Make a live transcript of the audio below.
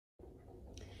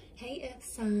Hey Earth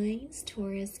signs,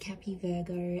 Taurus, Cappy,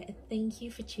 Virgo, thank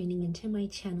you for tuning into my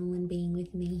channel and being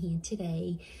with me here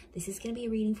today. This is going to be a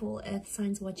reading for all Earth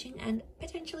signs watching and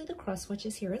potentially the cross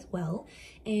watchers here as well.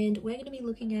 And we're going to be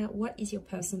looking at what is your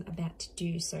person about to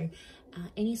do. So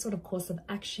any sort of course of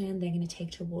action they're going to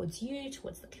take towards you,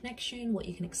 towards the connection, what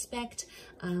you can expect.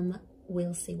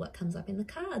 We'll see what comes up in the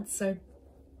cards. So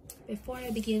before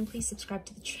I begin, please subscribe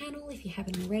to the channel if you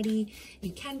haven't already.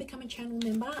 You can become a channel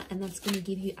member and that's going to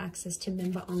give you access to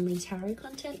member-only tarot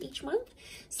content each month.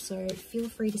 So feel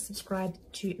free to subscribe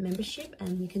to membership,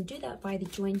 and you can do that via the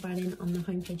join button on the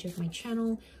homepage of my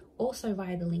channel, also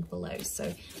via the link below.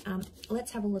 So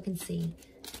let's have a look and see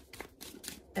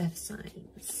Earth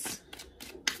signs.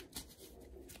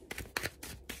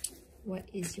 What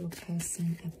is your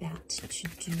person about to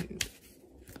do?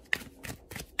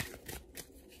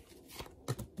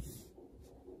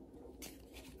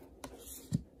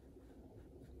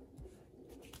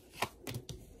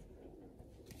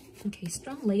 Okay,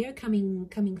 strong Leo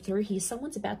coming through here.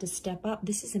 Someone's about to step up.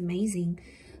 This is amazing.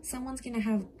 Someone's going to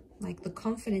have like the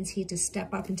confidence here to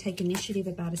step up and take initiative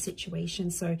about a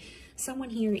situation. So someone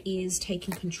here is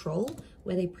taking control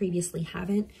where they previously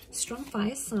haven't. Strong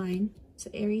fire sign.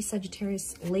 So Aries,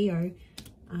 Sagittarius, Leo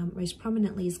most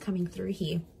prominently is coming through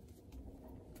here.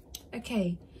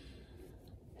 Okay.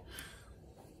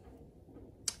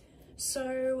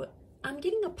 So I'm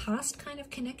getting a past kind of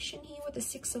connection here with the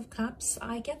Six of Cups.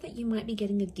 I get that you might be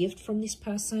getting a gift from this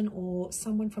person, or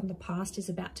someone from the past is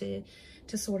about to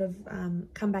sort of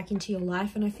come back into your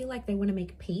life, and I feel like they want to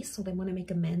make peace or they want to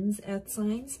make amends, Earth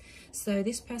signs. So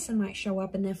this person might show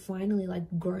up and they're finally like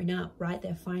grown up, right?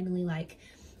 They're finally like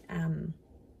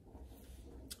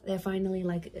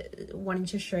wanting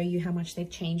to show you how much they've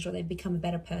changed or they've become a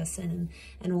better person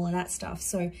and all of that stuff.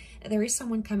 So there is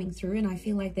someone coming through, and I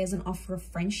feel like there's an offer of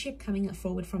friendship coming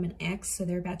forward from an ex. So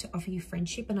they're about to offer you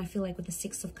friendship, and I feel like with the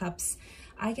Six of Cups,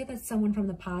 I get that someone from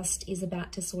the past is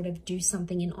about to sort of do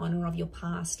something in honor of your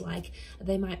past. Like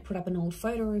they might put up an old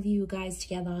photo of you guys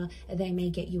together. They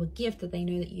may get you a gift that they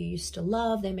know that you used to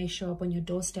love. They may show up on your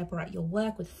doorstep or at your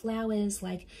work with flowers.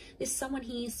 Like there's someone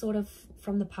here sort of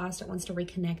from the past that wants to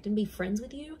reconnect and be friends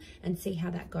with you and see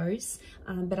how that goes.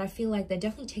 But I feel like they're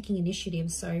definitely taking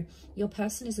initiative. So your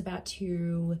person is about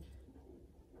to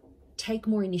take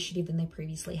more initiative than they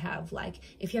previously have. Like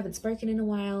if you haven't spoken in a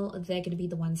while, they're going to be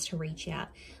the ones to reach out.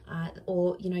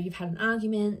 Or, you know, you've had an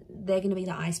argument, they're going to be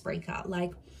the icebreaker.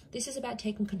 Like this is about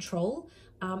taking control.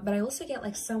 But I also get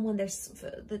like someone, there's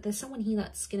someone here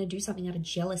that's going to do something out of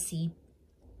jealousy.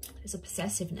 There's a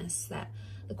possessiveness that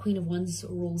the Queen of Wands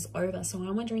rules over. So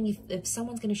I'm wondering if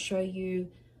someone's going to show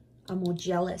you a more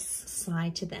jealous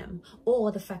side to them,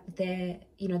 or the fact that they're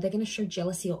going to show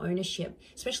jealousy or ownership,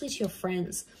 especially to your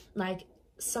friends. Like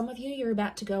some of you're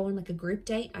about to go on like a group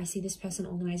date. I see this person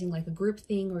organizing like a group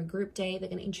thing or a group date. They're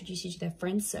going to introduce you to their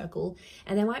friend circle,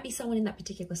 and there might be someone in that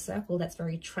particular circle that's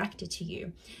very attracted to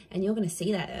you, and you're going to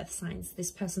see that, Earth signs.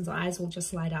 This person's eyes will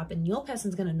just light up, and your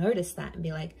person's going to notice that and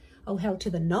be like, oh hell to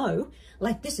the no,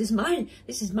 like this is my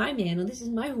man, or this is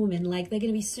my woman. Like they're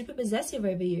going to be super possessive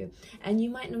over you, and you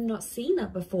might have not seen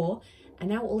that before, and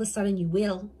now all of a sudden you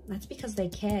will. That's because they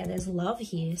care. There's love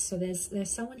here. So there's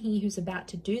someone here who's about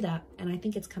to do that, and I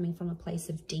think it's coming from a place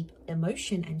of deep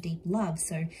emotion and deep love.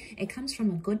 So it comes from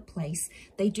a good place.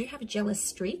 They do have a jealous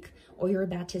streak, or you're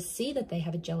about to see that they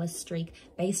have a jealous streak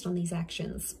based on these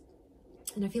actions.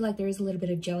 And I feel like there is a little bit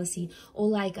of jealousy, or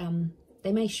like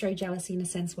they may show jealousy in a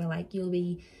sense where like you'll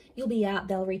be out,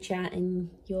 they'll reach out and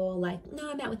you're like,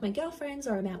 no, I'm out with my girlfriends,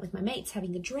 or I'm out with my mates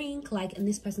having a drink, like, and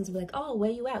this person's will be like, oh,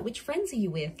 where are you at? Which friends are you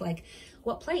with? Like,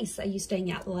 what place are you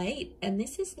staying out late? And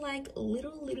this is like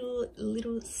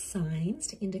little signs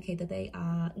to indicate that they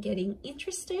are getting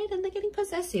interested and they're getting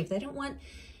possessive. They don't want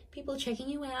people checking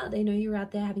you out. They know you're out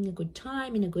there having a good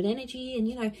time, in a good energy, and,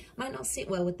 you know, might not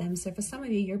sit well with them. So for some of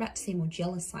you, you're about to see a more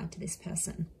jealous side to this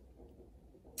person.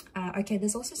 Okay,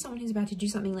 there's also someone who's about to do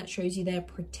something that shows you they're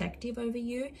protective over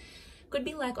you. Could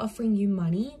be like offering you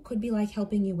money. Could be like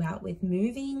helping you out with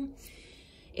moving.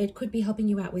 It could be helping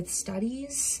you out with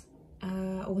studies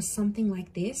or something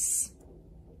like this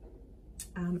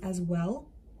as well.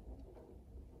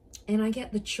 And I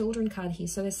get the children card here.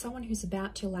 So there's someone who's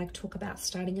about to like talk about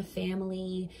starting a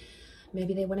family.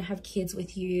 Maybe they want to have kids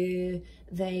with you.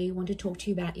 They want to talk to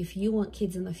you about if you want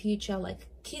kids in the future, like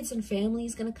kids and family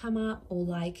is going to come up, or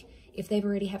like if they've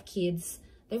already have kids,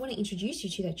 they want to introduce you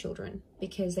to their children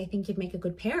because they think you'd make a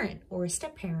good parent or a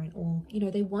step parent, or, you know,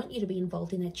 they want you to be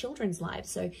involved in their children's lives.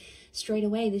 So straight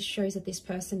away, this shows that this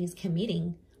person is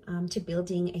committing to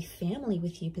building a family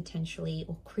with you potentially,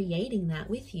 or creating that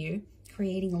with you,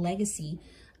 creating a legacy.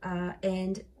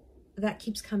 And that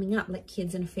keeps coming up, like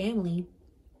kids and family.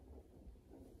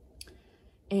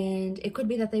 And it could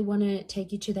be that they want to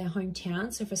take you to their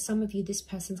hometown. So for some of you, this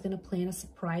person's going to plan a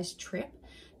surprise trip.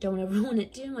 Don't want to ruin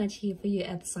it too much here for you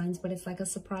earth signs, but it's like a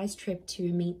surprise trip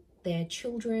to meet their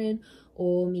children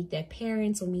or meet their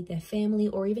parents or meet their family,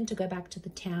 or even to go back to the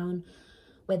town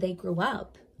where they grew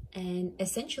up. And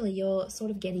essentially you're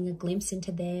sort of getting a glimpse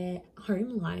into their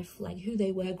home life, like who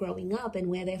they were growing up and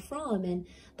where they're from. And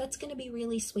that's going to be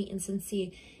really sweet and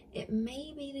sincere. It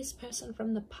may be this person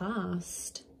from the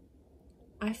past.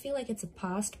 I feel like it's a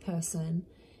past person,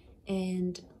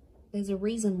 and there's a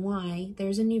reason why.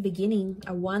 There's a new beginning,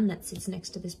 a 1 that sits next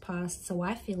to this past. So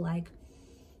I feel like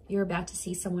you're about to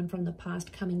see someone from the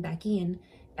past coming back in.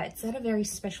 It's at a very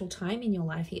special time in your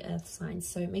life here, earth signs.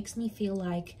 So it makes me feel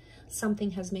like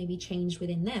something has maybe changed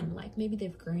within them. Like maybe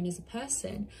they've grown as a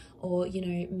person, or, you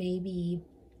know, maybe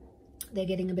they're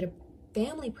getting a bit of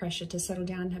family pressure to settle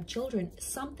down and have children.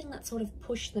 Something that sort of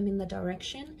pushed them in the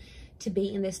direction to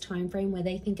be in this time frame where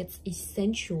they think it's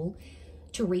essential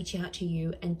to reach out to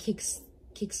you and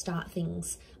kickstart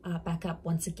things back up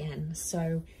once again.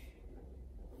 So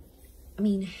I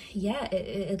mean, yeah,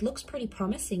 it looks pretty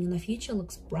promising, and the future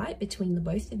looks bright between the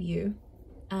both of you.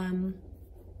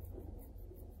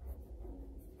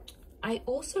 I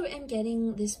also am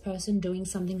getting this person doing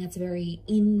something that's very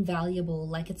invaluable,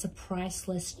 like it's a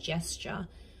priceless gesture.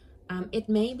 It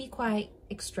may be quite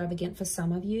extravagant for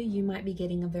some of you. You might be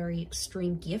getting a very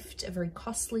extreme gift, a very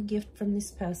costly gift from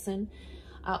this person.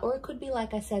 Or it could be,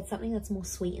 like I said, something that's more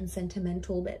sweet and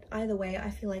sentimental. But either way,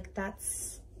 I feel like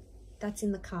that's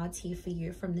in the cards here for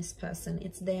you from this person.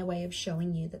 It's their way of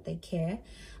showing you that they care.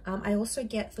 I also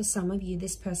get, for some of you,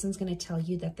 this person's going to tell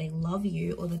you that they love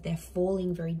you, or that they're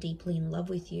falling very deeply in love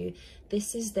with you.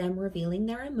 This is them revealing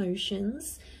their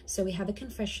emotions. So we have a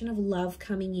confession of love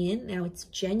coming in. Now it's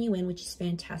genuine, which is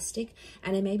fantastic.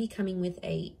 And it may be coming with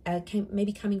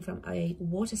maybe coming from a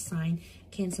water sign,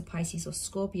 Cancer, Pisces, or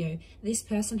Scorpio. This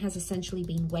person has essentially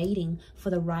been waiting for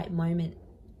the right moment.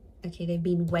 Okay, they've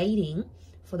been waiting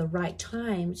for the right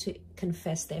time to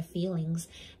confess their feelings,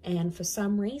 and for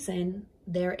some reason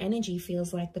their energy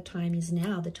feels like the time is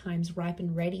now. The time's ripe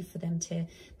and ready for them to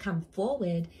come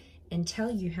forward and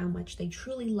tell you how much they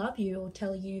truly love you, or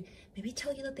maybe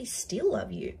tell you that they still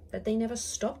love you, that they never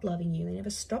stopped loving you, they never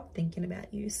stopped thinking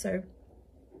about you. So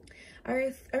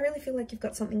I really feel like you've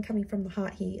got something coming from the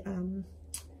heart here,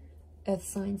 earth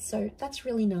signs. So that's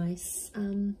really nice.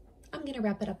 I'm gonna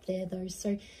wrap it up there though.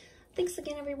 So thanks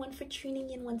again, everyone, for tuning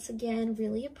in once again.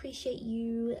 Really appreciate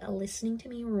you listening to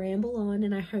me ramble on,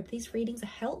 and I hope these readings are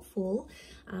helpful.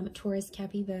 Taurus,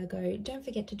 Cappy, Virgo, don't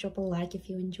forget to drop a like if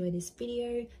you enjoy this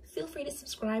video. Feel free to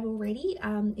subscribe already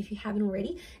if you haven't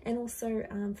already. And also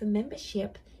for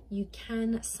membership, you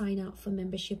can sign up for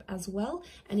membership as well.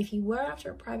 And if you were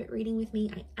after a private reading with me,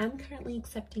 I am currently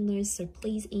accepting those, so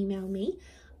please email me.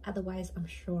 Otherwise, I'm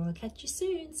sure I'll catch you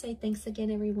soon. So thanks again,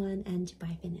 everyone, and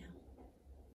bye for now.